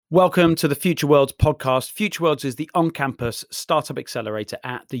Welcome to the Future Worlds podcast. Future Worlds is the on-campus startup accelerator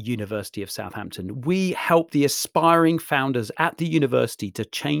at the University of Southampton. We help the aspiring founders at the university to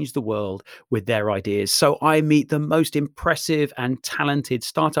change the world with their ideas. So I meet the most impressive and talented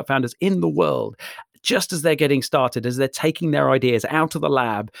startup founders in the world just as they're getting started, as they're taking their ideas out of the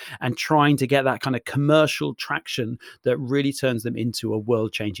lab and trying to get that kind of commercial traction that really turns them into a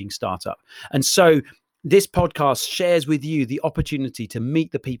world-changing startup. And so this podcast shares with you the opportunity to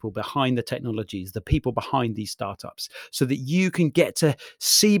meet the people behind the technologies, the people behind these startups, so that you can get to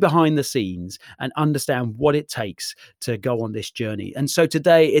see behind the scenes and understand what it takes to go on this journey. And so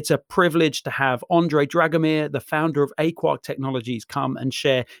today it's a privilege to have Andre Dragomir, the founder of Aquark Technologies, come and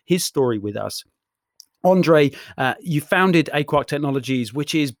share his story with us. Andre, you founded Aquark Technologies,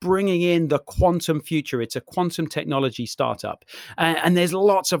 which is bringing in the quantum future. It's a quantum technology startup. And there's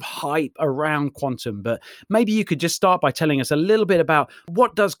lots of hype around quantum, but maybe you could just start by telling us a little bit about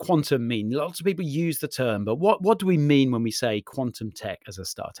what does quantum mean? Lots of people use the term, but what do we mean when we say quantum tech as a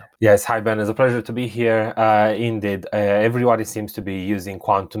startup? Yes, hi Ben, it's a pleasure to be here. Indeed, everybody seems to be using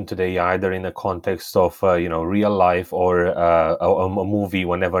quantum today, either in the context of real life or a movie,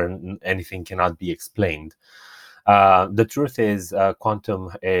 whenever anything cannot be explained. The truth is,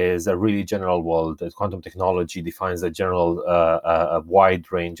 quantum is a really general world. Quantum technology defines a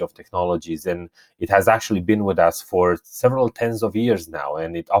wide range of technologies, and it has actually been with us for several tens of years now,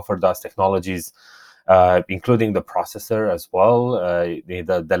 and it offered us technologies including the processor as well,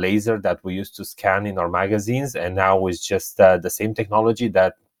 the laser that we used to scan in our magazines, and now is just the same technology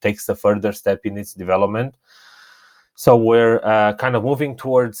that takes a further step in its development. So we're kind of moving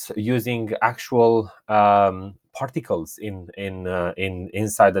towards using actual particles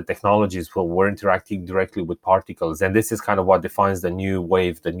inside the technologies, where we're interacting directly with particles, and this is kind of what defines the new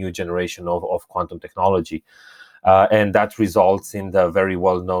wave, the new generation of quantum technology. And that results in the very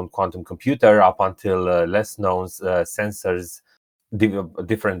well-known quantum computer up until less known sensors,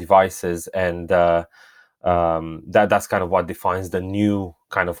 different devices, and that's kind of what defines the new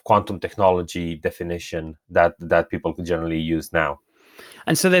kind of quantum technology definition that people generally use now.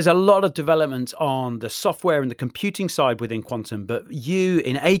 And so there's a lot of development on the software and the computing side within quantum, but you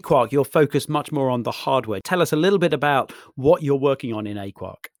in Aquark, you're focused much more on the hardware. Tell us a little bit about what you're working on in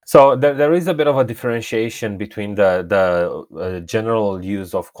Aquark. So there is a bit of a differentiation between the general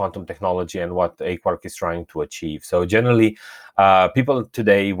use of quantum technology and what Aquark is trying to achieve. So generally, people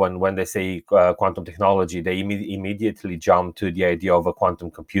today, when they say quantum technology, they immediately jump to the idea of a quantum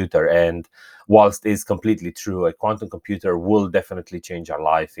computer. And whilst it's completely true, a quantum computer will definitely change our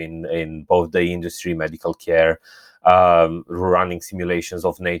life in both the industry, medical care, running simulations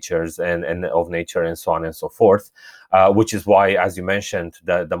of nature and so on and so forth, which is why, as you mentioned,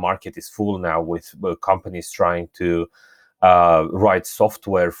 the market is full now with companies trying to write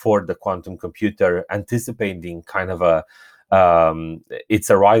software for the quantum computer, anticipating kind of its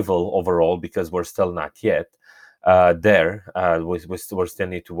arrival overall, because we're still not yet there. We still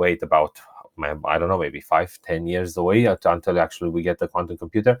need to wait about, I don't know, maybe 5-10 years away until actually we get the quantum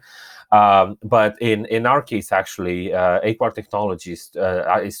computer. But in our case, actually, Aquark Technologies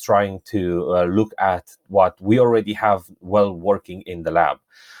is trying to look at what we already have well working in the lab.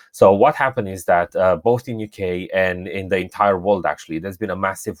 So what happened is that both in UK and in the entire world, actually, there's been a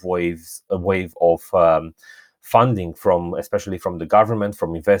massive wave of funding especially from the government,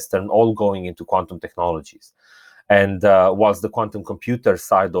 from investors, all going into quantum technologies. And whilst the quantum computer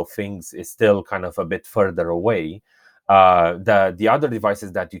side of things is still kind of a bit further away, the other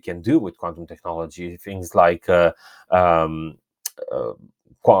devices that you can do with quantum technology, things like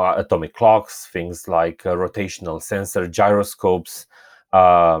atomic clocks, things like rotational sensor, gyroscopes,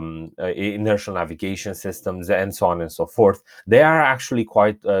 inertial navigation systems, and so on and so forth, they are actually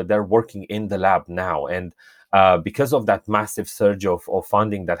they're working in the lab now. And because of that massive surge of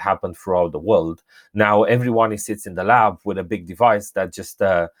funding that happened throughout the world, now everyone sits in the lab with a big device that just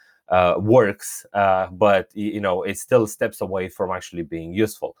works, but it's still steps away from actually being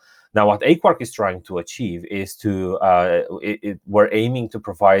useful. Now, what Aquark is trying to achieve is we're aiming to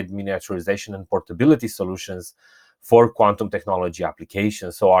provide miniaturization and portability solutions for quantum technology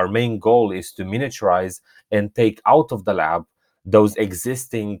applications. So our main goal is to miniaturize and take out of the lab those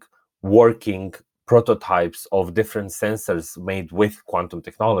existing working prototypes of different sensors made with quantum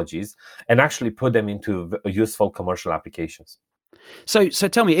technologies and actually put them into useful commercial applications. So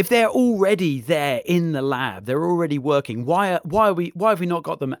tell me, if they're already there in the lab, they're already working, why have we not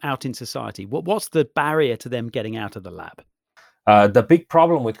got them out in society? What's the barrier to them getting out of the lab? The big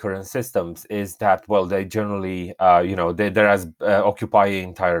problem with current systems is that, well, they generally, occupy an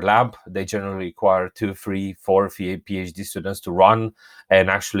entire lab. They generally require 2, 3, 4 PhD students to run and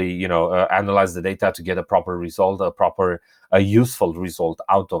actually, analyze the data to get a proper result, a useful result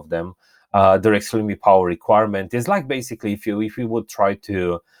out of them. They're extremely power requirement. It's like basically if you would try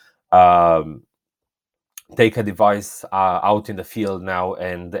to um, take a device out in the field now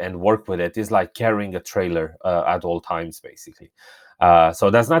and work with it is like carrying a trailer at all times, basically. So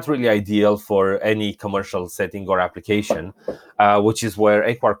that's not really ideal for any commercial setting or application, which is where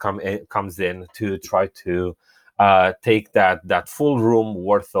Aquark comes in to try to take that full room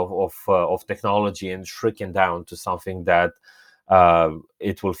worth of technology and shrink it down to something that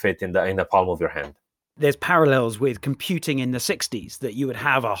it will fit in the palm of your hand. There's parallels with computing in the 60s, that you would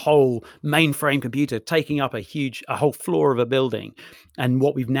have a whole mainframe computer taking up a whole floor of a building, and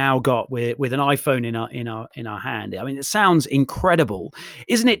what we've now got with an iPhone in our hand. I mean, it sounds incredible.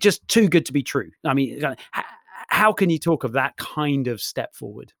 Isn't it just too good to be true? I mean, how can you talk of that kind of step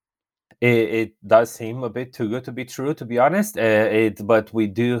forward? It does seem a bit too good to be true, to be honest. But we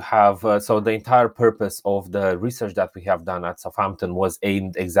do have so the entire purpose of the research that we have done at Southampton was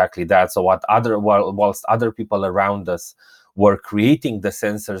aimed exactly that. So whilst other people around us were creating the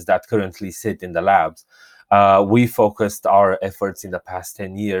sensors that currently sit in the labs, we focused our efforts in the past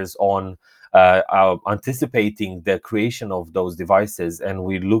 10 years on anticipating the creation of those devices, and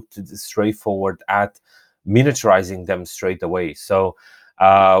we looked straightforward at miniaturizing them straight away. So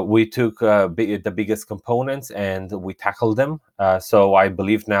we took the biggest components and we tackled them. So I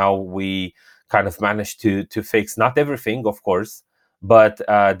believe now we kind of managed to fix not everything, of course, but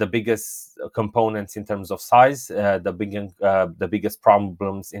the biggest components in terms of size, the biggest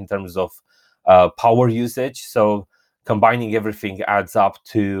problems in terms of power usage. So combining everything adds up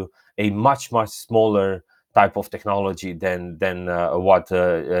to a much smaller type of technology than what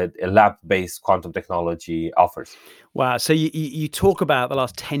a lab-based quantum technology offers. Wow. So you talk about the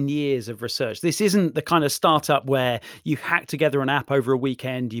last 10 years of research. This isn't the kind of startup where you hack together an app over a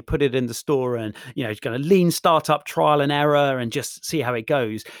weekend, you put it in the store, and it's going to lean startup, trial and error, and just see how it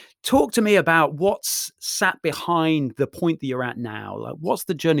goes. Talk to me about what's sat behind the point that you're at now. Like, what's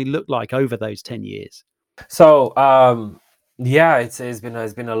the journey look like over those 10 years? So yeah, it's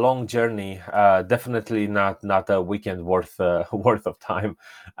been a long journey. Definitely not a weekend worth worth of time.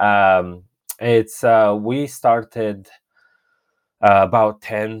 It's We started about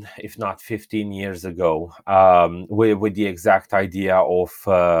 10, if not 15 years ago, with the exact idea of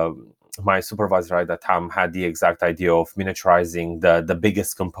my supervisor at that time had the exact idea of miniaturizing the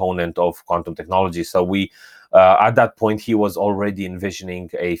biggest component of quantum technology. So we at that point, he was already envisioning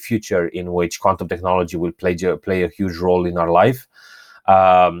a future in which quantum technology will play a huge role in our life.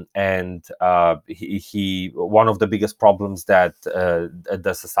 And he one of the biggest problems that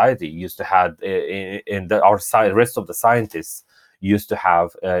the society used to have our rest of the scientists used to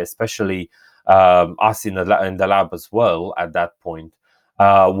have, especially us in the lab as well at that point,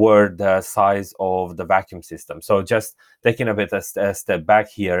 were the size of the vacuum system. So just taking a bit a step back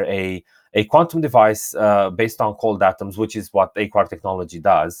here, a quantum device based on cold atoms, which is what Aquark technology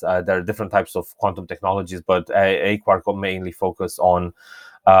does. There are different types of quantum technologies, but Aquark mainly focus on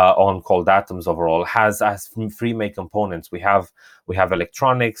cold atoms overall, has three main components. We have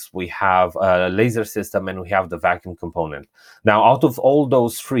electronics, we have a laser system, and we have the vacuum component. Now, out of all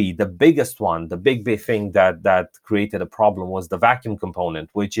those three, the biggest one, the big thing that created a problem was the vacuum component,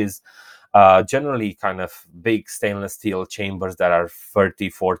 which is generally kind of big stainless steel chambers that are 30,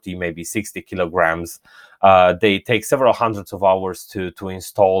 40, maybe 60 kilograms. They take several hundreds of hours to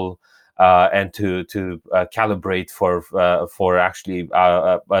install and to calibrate for actually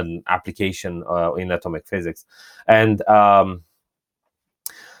an application in atomic physics. And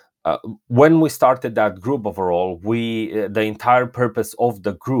when we started that group overall, the entire purpose of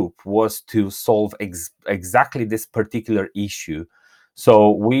the group was to solve exactly this particular issue.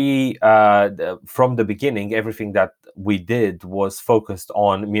 So we, from the beginning, everything that we did was focused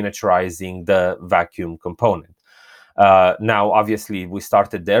on miniaturizing the vacuum component. Now, obviously, we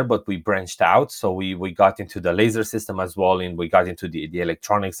started there, but we branched out. So we got into the laser system as well, and we got into the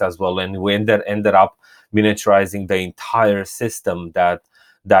electronics as well, and we ended up miniaturizing the entire system that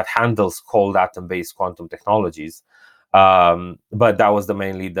handles cold atom-based quantum technologies. But that was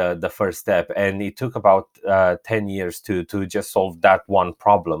mainly the first step, and it took about 10 years to just solve that one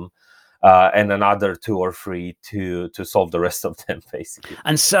problem. and another 2 or 3 to solve the rest of them, basically.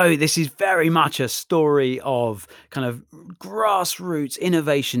 And so this is very much a story of kind of grassroots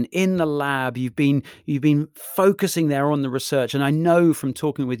innovation in the lab. You've been focusing there on the research, and I know from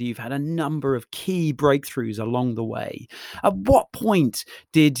talking with you, you've had a number of key breakthroughs along the way. At what point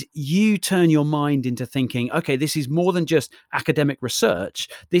did you turn your mind into thinking, okay, this is more than just academic research.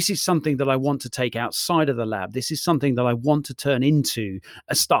 This is something that I want to take outside of the lab. This is something that I want to turn into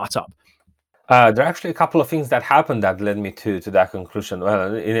a startup. There are actually a couple of things that happened that led me to that conclusion.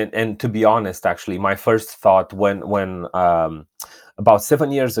 Well, and to be honest, actually, my first thought when about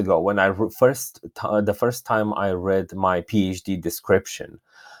 7 years ago, when the first time I read my PhD description,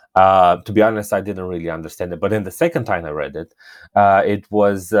 to be honest, I didn't really understand it. But then the second time I read it,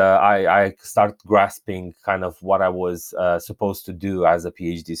 I started grasping kind of what I was supposed to do as a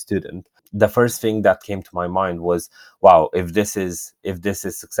PhD student. The first thing that came to my mind was, wow, if this is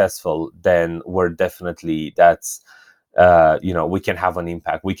successful, then we're definitely we can have an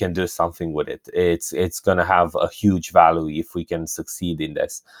impact. We can do something with it. It's going to have a huge value if we can succeed in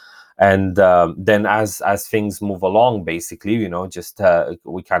this. And then as things move along, basically,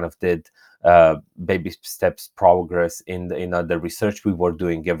 we kind of did baby steps progress in the research we were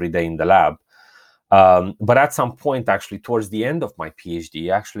doing every day in the lab. But at some point, actually, towards the end of my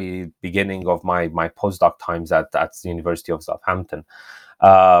PhD, actually beginning of my postdoc times at the University of Southampton,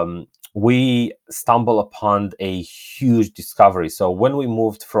 we stumble upon a huge discovery. So when we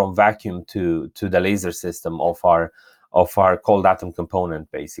moved from vacuum to the laser system of our cold atom component,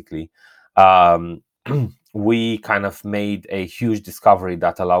 basically, we kind of made a huge discovery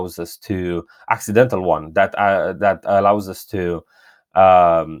that allows us to that allows us to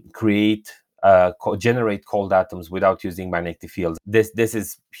generate cold atoms without using magnetic fields. This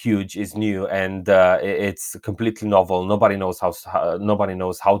is huge, is new, and it's completely novel. Nobody knows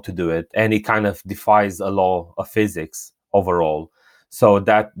how to do it, and it kind of defies a law of physics overall. So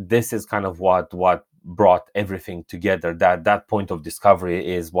that this is kind of what brought everything together. That point of discovery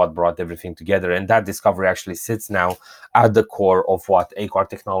is what brought everything together, and that discovery actually sits now at the core of what Aequar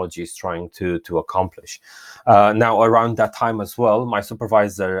Technology is trying to accomplish. Now, around that time as well, my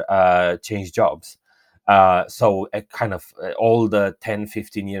supervisor changed jobs. So all the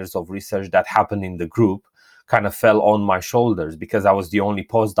 10-15 years of research that happened in the group kind of fell on my shoulders, because I was the only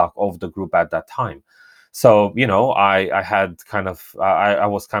postdoc of the group at that time. So, I had I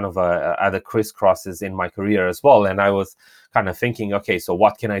was kind of at the crisscrosses in my career as well. And I was kind of thinking, okay, so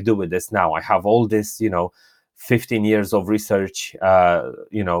what can I do with this now? I have all this, 15 years of research,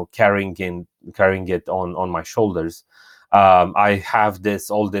 carrying it on my shoulders. I have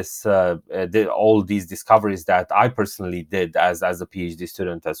all these discoveries that I personally did as a PhD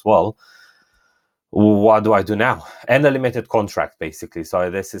student as well. What do I do now? And a limited contract, basically. So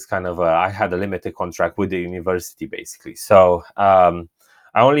this is kind of I had a limited contract with the university, basically. So I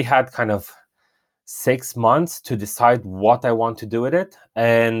only had kind of 6 months to decide what I want to do with it.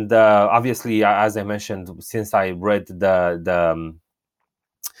 And obviously, as I mentioned, since I read my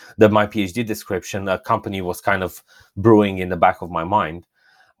PhD description, a company was kind of brewing in the back of my mind.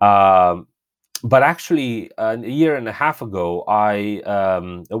 But actually, a year and a half ago,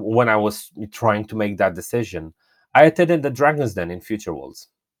 when I was trying to make that decision, I attended the Dragon's Den in Future Worlds.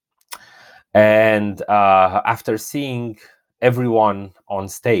 And after seeing everyone on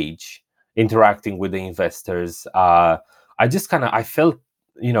stage interacting with the investors, I felt,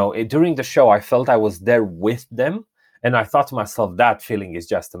 during the show, I felt I was there with them. And I thought to myself, that feeling is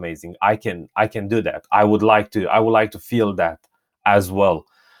just amazing. I can do that. I would like to feel that as well.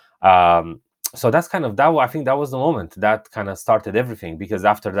 So that's kind of that. I think that was the moment that kind of started everything, because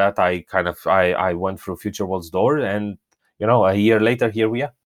after that, I went through Future World's door, and a year later, here we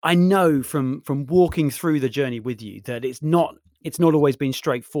are. I know from walking through the journey with you that it's not always been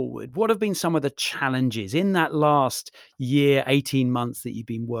straightforward. What have been some of the challenges in that last year, 18 months that you've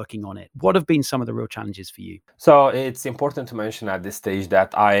been working on it? What have been some of the real challenges for you? So it's important to mention at this stage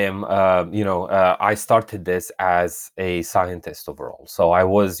that I am, I started this as a scientist overall. So I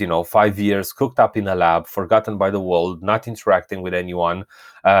was, 5 years cooked up in a lab, forgotten by the world, not interacting with anyone,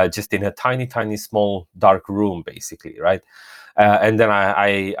 just in a tiny, tiny, small, dark room, basically, right? And then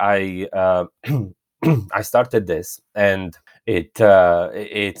I started this, and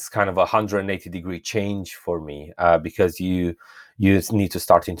it's kind of a 180-degree change for me, because you need to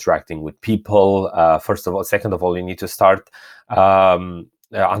start interacting with people. First of all, second of all, you need to start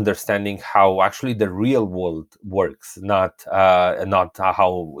understanding how actually the real world works, not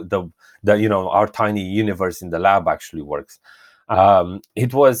how our tiny universe in the lab actually works.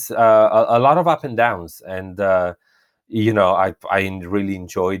 It was a lot of up and downs, and I really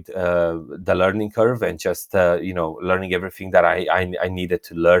enjoyed the learning curve and just learning everything that I needed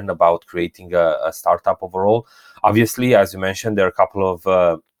to learn about creating a startup overall. Obviously, as you mentioned, there are a couple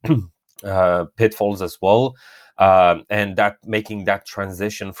of pitfalls as well, and that making that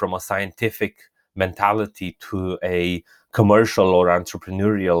transition from a scientific mentality to a commercial or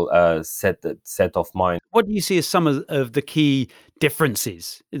entrepreneurial set of mind. What do you see as some of the key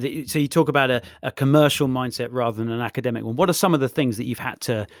differences? So you talk about a commercial mindset rather than an academic one. What are some of the things that you've had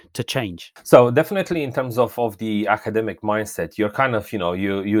to change? So definitely in terms of the academic mindset, you're kind of,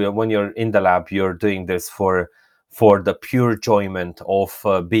 you when you're in the lab, you're doing this for the pure enjoyment of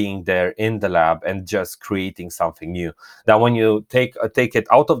being there in the lab and just creating something new. Now, when you take it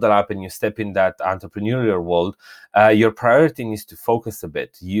out of the lab and you step in that entrepreneurial world, your priority needs to focus a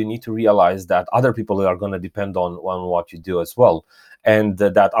bit. You need to realize that other people are going to depend on what you do as well. And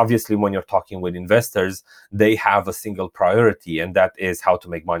that obviously when you're talking with investors, they have a single priority, and that is how to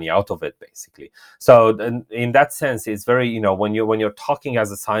make money out of it, basically. So in that sense, it's very, when you're talking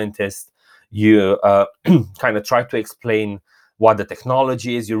as a scientist, you kind of try to explain what the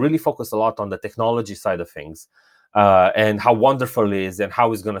technology is. You really focus a lot on the technology side of things, and how wonderful it is and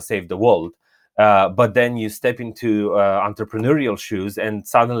how it's going to save the world. But then you step into entrepreneurial shoes, and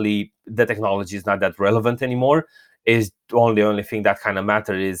suddenly the technology is not that relevant anymore. Is the only thing that kind of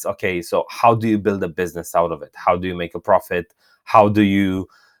matters is, okay, so how do you build a business out of it? How do you make a profit? How do you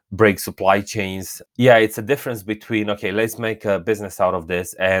break supply chains? Yeah, it's a difference between, okay, let's make a business out of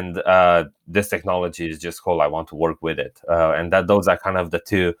this, and this technology is just cool, I want to work with it. And that those are kind of the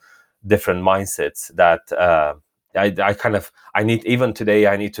two different mindsets that I need, even today,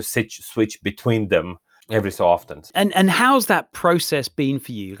 I need to switch between them every so often. And how's that process been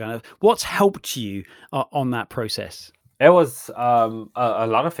for you? Kind of what's helped you on that process? It was a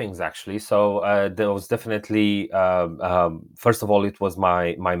lot of things, actually. So there was definitely, first of all, it was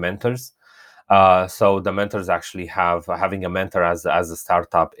my mentors. So the mentors actually having a mentor as a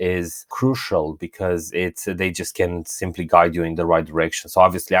startup is crucial, because they just can simply guide you in the right direction. So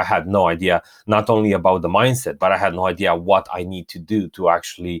obviously I had no idea not only about the mindset, but I had no idea what I need to do to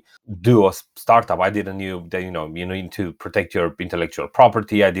actually do a startup. I didn't know that you need to protect your intellectual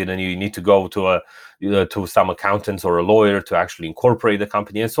property. I didn't know you need to go to some accountants or a lawyer to actually incorporate the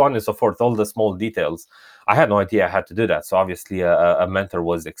company, and so on and so forth. All the small details, I had no idea I had to do that. So obviously a mentor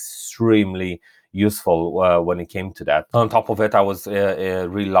was extremely useful when it came to that. On top of it, I was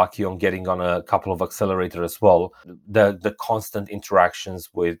really lucky on getting on a couple of accelerators as well. The constant interactions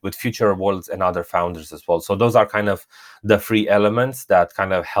with future worlds and other founders as well. So those are kind of the three elements that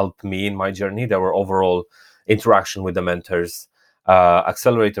kind of helped me in my journey. There were overall interaction with the mentors,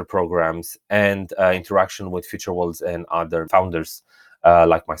 accelerator programs, and interaction with future worlds and other founders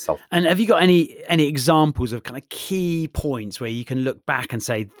like myself. And have you got any examples of kind of key points where you can look back and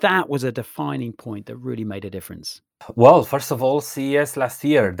say that was a defining point that really made a difference? Well, first of all, CES last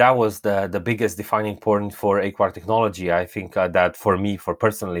year, that was the biggest defining point for Aquark Technology. I think that for me,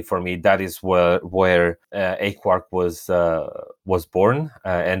 that is where Aquark was born,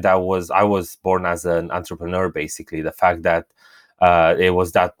 and I was born as an entrepreneur. Basically, the fact that it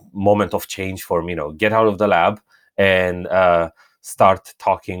was that moment of change for me, get out of the lab and start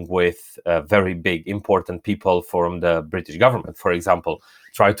talking with very big, important people from the British government, for example.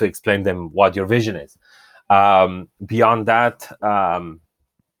 Try to explain them what your vision is. Beyond that,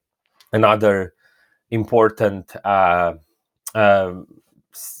 another important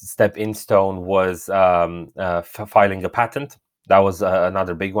step in stone was filing a patent. That was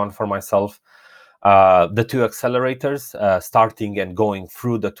another big one for myself. The two accelerators, starting and going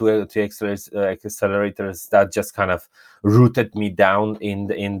through the two accelerators, that just kind of rooted me down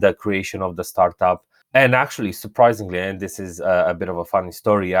in the creation of the startup. And actually, surprisingly, and this is a bit of a funny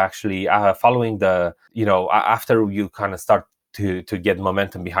story, actually, following after you kind of start to get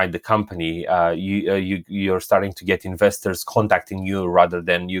momentum behind the company, you're starting to get investors contacting you rather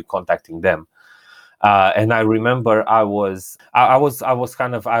than you contacting them. And I remember I was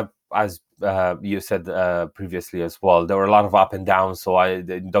kind of, as you said previously as well, there were a lot of up and downs. So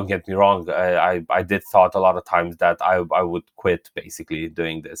don't get me wrong, I did thought a lot of times that I would quit basically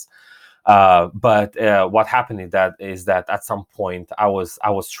doing this. But what happened is that at some point I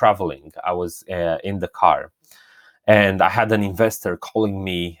was traveling. I was in the car, and I had an investor calling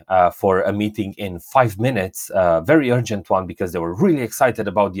me for a meeting in 5 minutes, very urgent one, because they were really excited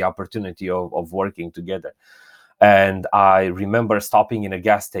about the opportunity of working together. And I remember stopping in a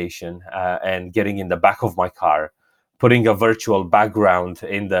gas station and getting in the back of my car, putting a virtual background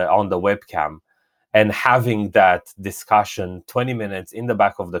on the webcam, and having that discussion 20 minutes in the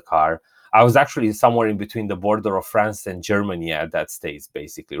back of the car I was actually somewhere in between the border of France and Germany at that stage,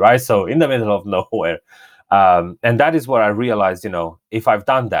 basically, right? So in the middle of nowhere. And that is where I realized, if I've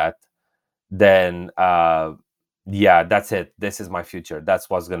done that, then yeah, that's it. This is my future. That's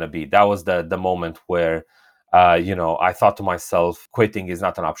what's going to be. That was the moment where, I thought to myself, quitting is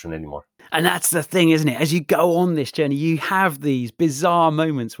not an option anymore. And that's the thing, isn't it? As you go on this journey, you have these bizarre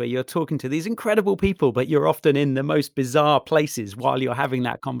moments where you're talking to these incredible people, but you're often in the most bizarre places while you're having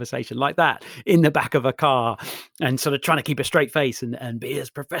that conversation, like that in the back of a car, and sort of trying to keep a straight face and be as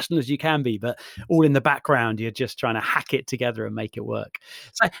professional as you can be. But all in the background, you're just trying to hack it together and make it work.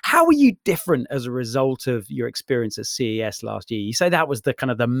 So, how are you different as a result of your experience at CES last year? You say that was the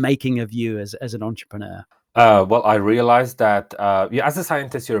kind of the making of you as an entrepreneur. Well, I realized that as a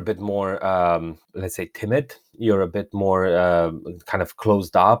scientist, you're a bit more, let's say, timid. You're a bit more kind of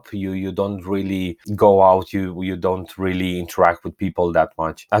closed up. You don't really go out. You don't really interact with people that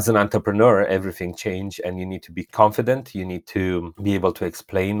much. As an entrepreneur, everything changed, and you need to be confident. You need to be able to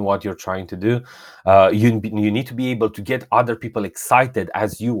explain what you're trying to do. You need to be able to get other people excited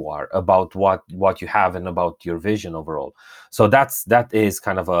as you are about what you have and about your vision overall. So that is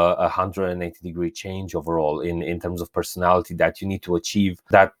kind of a 180-degree change overall in terms of personality that you need to achieve.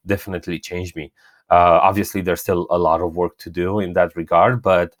 That definitely changed me. Obviously, there's still a lot of work to do in that regard,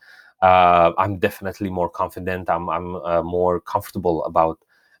 but I'm definitely more confident. I'm more comfortable about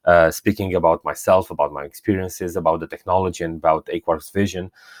speaking about myself, about my experiences, about the technology, and about A-Quark's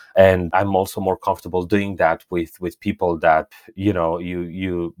vision. And I'm also more comfortable doing that with people that,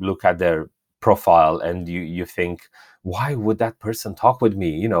 you look at their profile and you think, why would that person talk with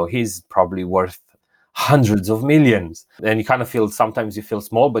me? He's probably worth hundreds of millions. And you kind of sometimes you feel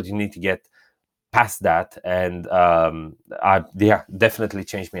small, but you need to get past that. And definitely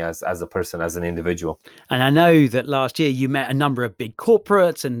changed me as a person, as an individual. And I know that last year you met a number of big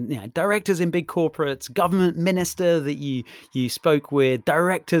corporates and directors in big corporates, government minister that you spoke with,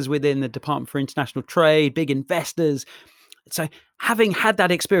 directors within the Department for International Trade, big investors. So having had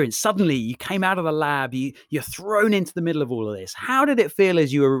that experience, suddenly you came out of the lab, you're thrown into the middle of all of this. How did it feel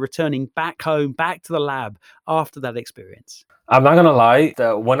as you were returning back home, back to the lab after that experience? I'm not going to lie.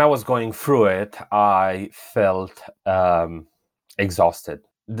 When I was going through it, I felt exhausted.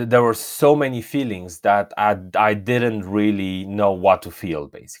 There were so many feelings that I didn't really know what to feel,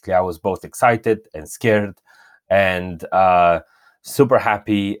 basically. I was both excited and scared and super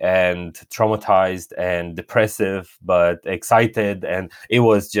happy and traumatized and depressive, but excited. And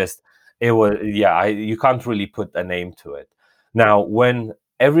you can't really put a name to it. Now, when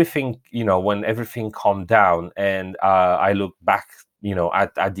everything calmed down and I look back,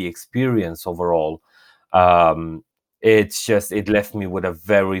 at the experience overall, it left me with a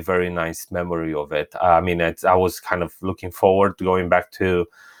very, very nice memory of it. I was kind of looking forward to going back to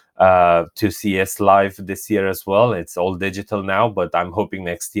CES Live this year as well. It's all digital now, but I'm hoping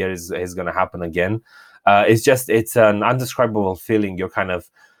next year is going to happen again. It's an indescribable feeling. You're kind of,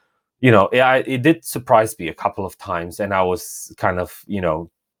 it did surprise me a couple of times, and I was kind of,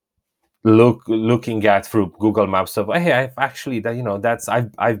 looking at through Google Maps of, hey, I've actually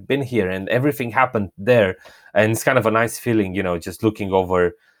I've been here and everything happened there, and it's kind of a nice feeling, just looking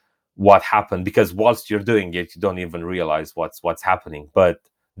over what happened, because whilst you're doing it, you don't even realize what's happening. But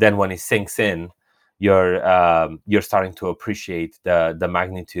then when it sinks in, you're starting to appreciate the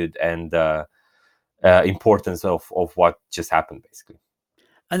magnitude and the importance of what just happened, basically.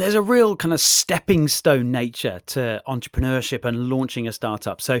 And there's a real kind of stepping stone nature to entrepreneurship and launching a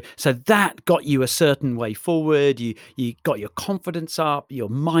startup. So that got you a certain way forward. You got your confidence up, your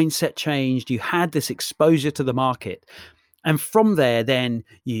mindset changed, you had this exposure to the market. And from there, then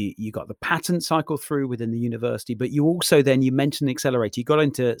you got the patent cycle through within the university, but you also then, you mentioned the accelerator, you got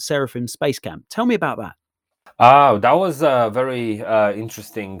into Seraphim Space Camp. Tell me about that. That was a very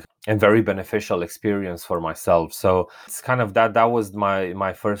interesting and very beneficial experience for myself. So it's kind of that was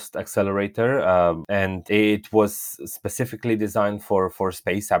my first accelerator, and it was specifically designed for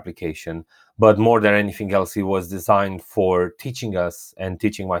space application. But more than anything else, it was designed for teaching us and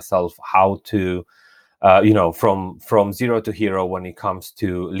teaching myself how to, from zero to hero when it comes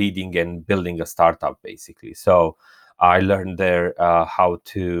to leading and building a startup, basically. So I learned there how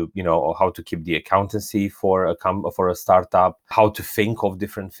to keep the accountancy for a startup, how to think of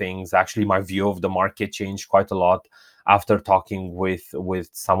different things. Actually, my view of the market changed quite a lot after talking with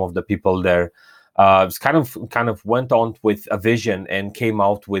some of the people there. It's kind of went on with a vision and came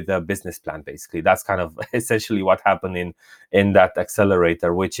out with a business plan. Basically, that's kind of essentially what happened in that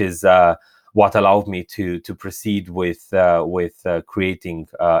accelerator, which is what allowed me to proceed with creating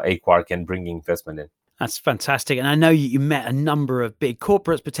A-Quark and bringing investment in. That's fantastic. And I know you met a number of big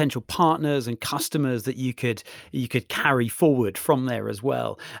corporates, potential partners and customers that you could carry forward from there as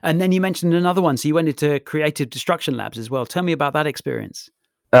well. And then you mentioned another one. So you went into Creative Destruction Labs as well. Tell me about that experience.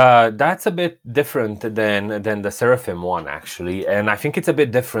 That's a bit different than the Seraphim one, actually, and I think it's a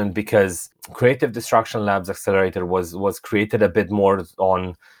bit different because Creative Destruction Labs Accelerator was created a bit more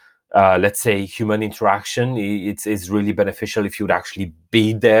on, let's say, human interaction. It's really beneficial if you'd actually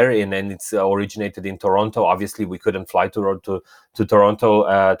be there, and it's originated in Toronto. Obviously, we couldn't fly to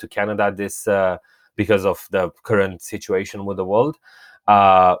Toronto to Canada this because of the current situation with the world.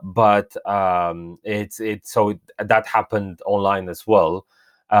 But that happened online as well.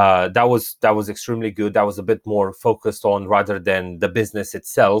 That was extremely good. That was a bit more focused on rather than the business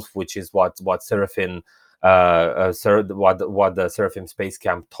itself, which is what Seraphim what the Seraphim Space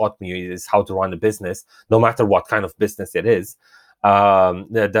Camp taught me is how to run a business, no matter what kind of business it is.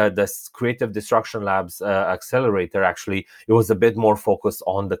 The Creative Destruction Labs Accelerator, actually, it was a bit more focused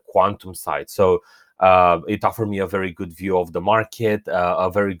on the quantum side. So it offered me a very good view of the market, a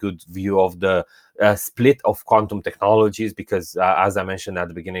very good view of the split of quantum technologies, because as I mentioned at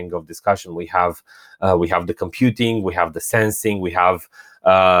the beginning of discussion, we have the computing, we have the sensing, we have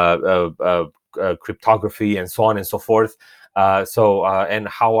cryptography, and so on and so forth. And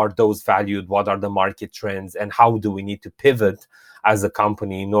how are those valued? What are the market trends? And how do we need to pivot as a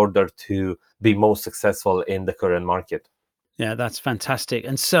company in order to be most successful in the current market? Yeah, that's fantastic.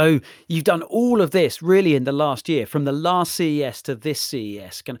 And so you've done all of this really in the last year, from the last CES to this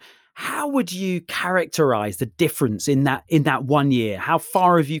CES. How would you characterize the difference in that 1 year? How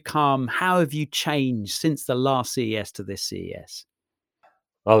far have you come? How have you changed since the last CES to this CES?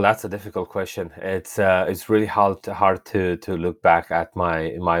 Well, that's a difficult question. It's really hard to look back at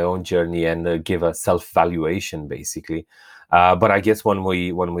my own journey and give a self valuation, basically. But I guess when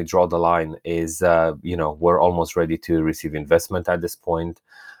we draw the line is, we're almost ready to receive investment at this point.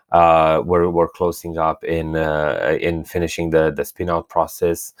 We're closing up in finishing the spin out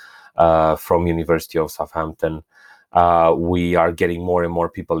process from University of Southampton. We are getting more and more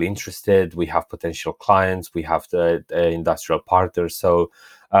people interested. We have potential clients. We have the industrial partners. So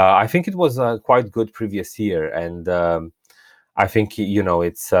I think it was a quite good previous year, and I think it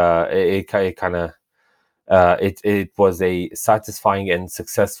was a satisfying and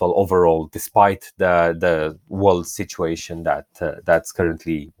successful overall, despite the world situation that's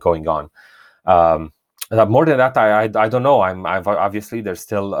currently going on. More than that, I don't know. I've obviously there's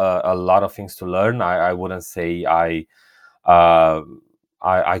still a lot of things to learn. I wouldn't say I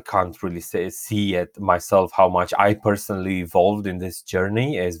can't really see it myself how much I personally evolved in this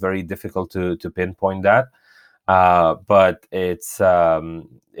journey. It's very difficult to pinpoint that. But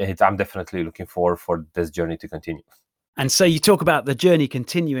I'm definitely looking forward for this journey to continue. And so you talk about the journey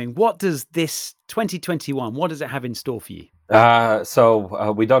continuing. What does this 2021, what does it have in store for you?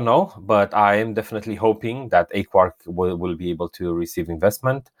 So we don't know, but I am definitely hoping that A-Quark will be able to receive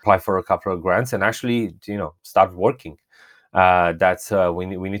investment, apply for a couple of grants, and actually, start working. That's we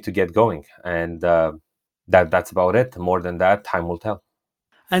need to get going, and that's about it. More than that, time will tell.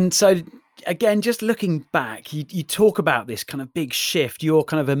 And so, again, just looking back, you talk about this kind of big shift. You're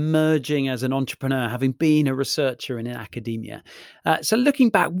kind of emerging as an entrepreneur, having been a researcher in academia. So looking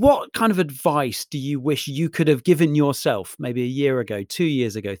back, what kind of advice do you wish you could have given yourself maybe a year ago, 2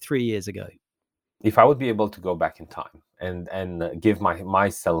 years ago, 3 years ago? If I would be able to go back in time and give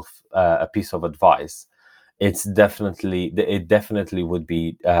myself a piece of advice, it definitely would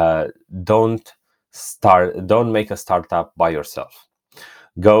be don't make a startup by yourself.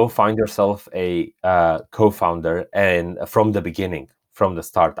 Go find yourself a co-founder, and from the beginning, from the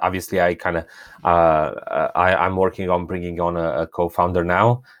start. Obviously, I'm working on bringing on a co-founder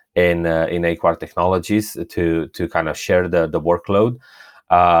now in A-Quark Technologies to kind of share the workload.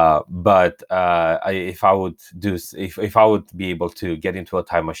 But if I would be able to get into a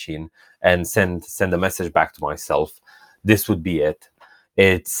time machine and send a message back to myself, this would be it.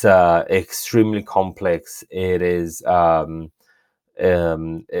 It's extremely complex. It is.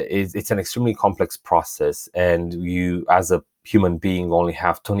 It's an extremely complex process, and you, as a human being, only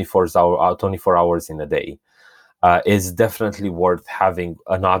have 24 hours in a day. It's definitely worth having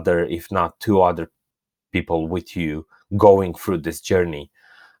another, if not two other people with you going through this journey,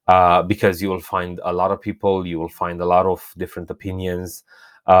 because you will find a lot of people, you will find a lot of different opinions,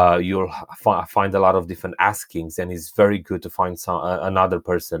 you'll find a lot of different askings, and it's very good to find another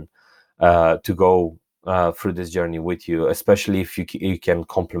person to go through this journey with you, especially if you can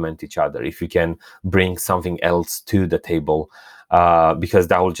complement each other, if you can bring something else to the table, because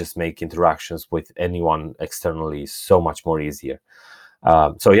that will just make interactions with anyone externally so much more easier.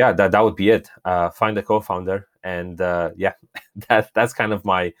 So yeah, that would be it. Find a co-founder, and yeah, that's kind of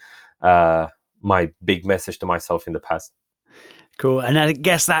my big message to myself in the past. Cool. And I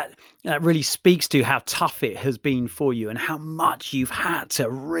guess that really speaks to how tough it has been for you and how much you've had to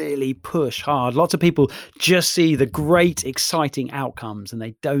really push hard. Lots of people just see the great, exciting outcomes and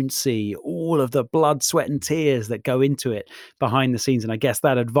they don't see all of the blood, sweat, and tears that go into it behind the scenes. And I guess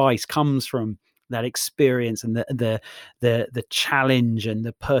that advice comes from that experience and the challenge and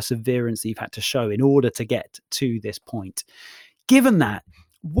the perseverance that you've had to show in order to get to this point. Given that,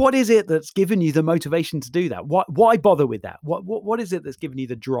 what is it that's given you the motivation to do that? Why bother with that? What is it that's given you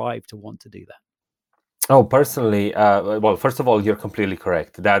the drive to want to do that? Oh, personally, well, first of all, you're completely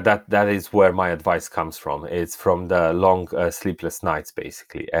correct. That is where my advice comes from. It's from the long sleepless nights,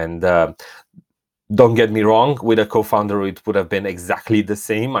 basically. And don't get me wrong, with a co-founder, it would have been exactly the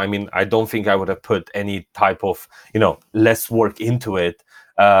same. I mean, I don't think I would have put any type of, less work into it.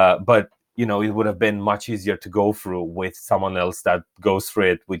 But it would have been much easier to go through with someone else that goes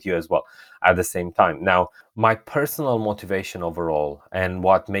through it with you as well at the same time. Now, my personal motivation overall and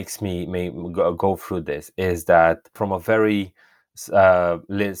what makes me go through this is that from a very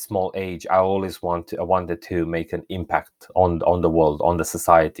small age, I always wanted to make an impact on the world, on the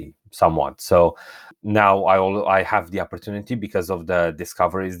society somewhat. So now I have the opportunity because of the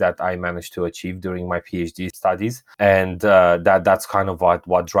discoveries that I managed to achieve during my PhD studies, and that's kind of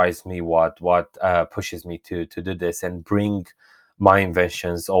what drives me, what pushes me to do this and bring my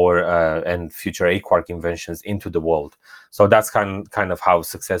inventions and future A-Quark inventions into the world. So that's kind of how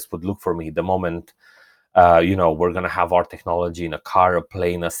success would look for me. The moment we're going to have our technology in a car, a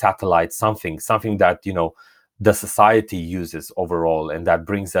plane, a satellite, something that the society uses overall, and that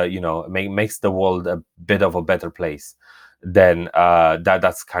brings makes the world a bit of a better place, then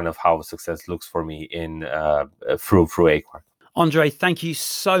that's kind of how success looks for me in through A-Quark. Andre, thank you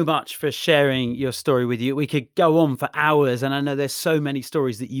so much for sharing your story with you. We could go on for hours, and I know there's so many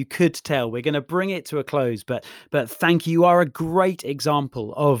stories that you could tell. We're going to bring it to a close, but thank you. You are a great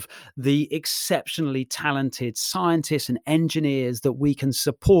example of the exceptionally talented scientists and engineers that we can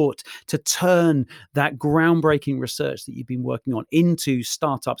support to turn that groundbreaking research that you've been working on into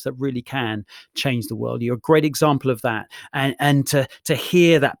startups that really can change the world. You're a great example of that, and to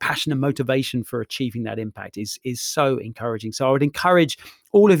hear that passion and motivation for achieving that impact is so encouraging. So I would encourage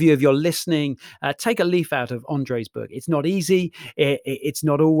all of you, if you're listening, take a leaf out of Andre's book. It's not easy. It's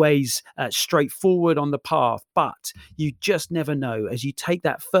not always straightforward on the path, but you just never know as you take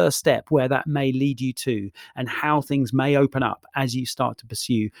that first step where that may lead you to and how things may open up as you start to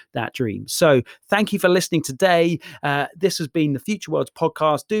pursue that dream. So thank you for listening today. This has been the Future Worlds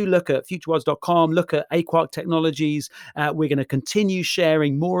podcast. Do look at futureworlds.com, look at A-Quark Technologies. We're going to continue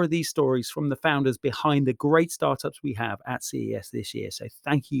sharing more of these stories from the founders behind the great startups we have at CES this year. So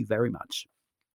thank you very much.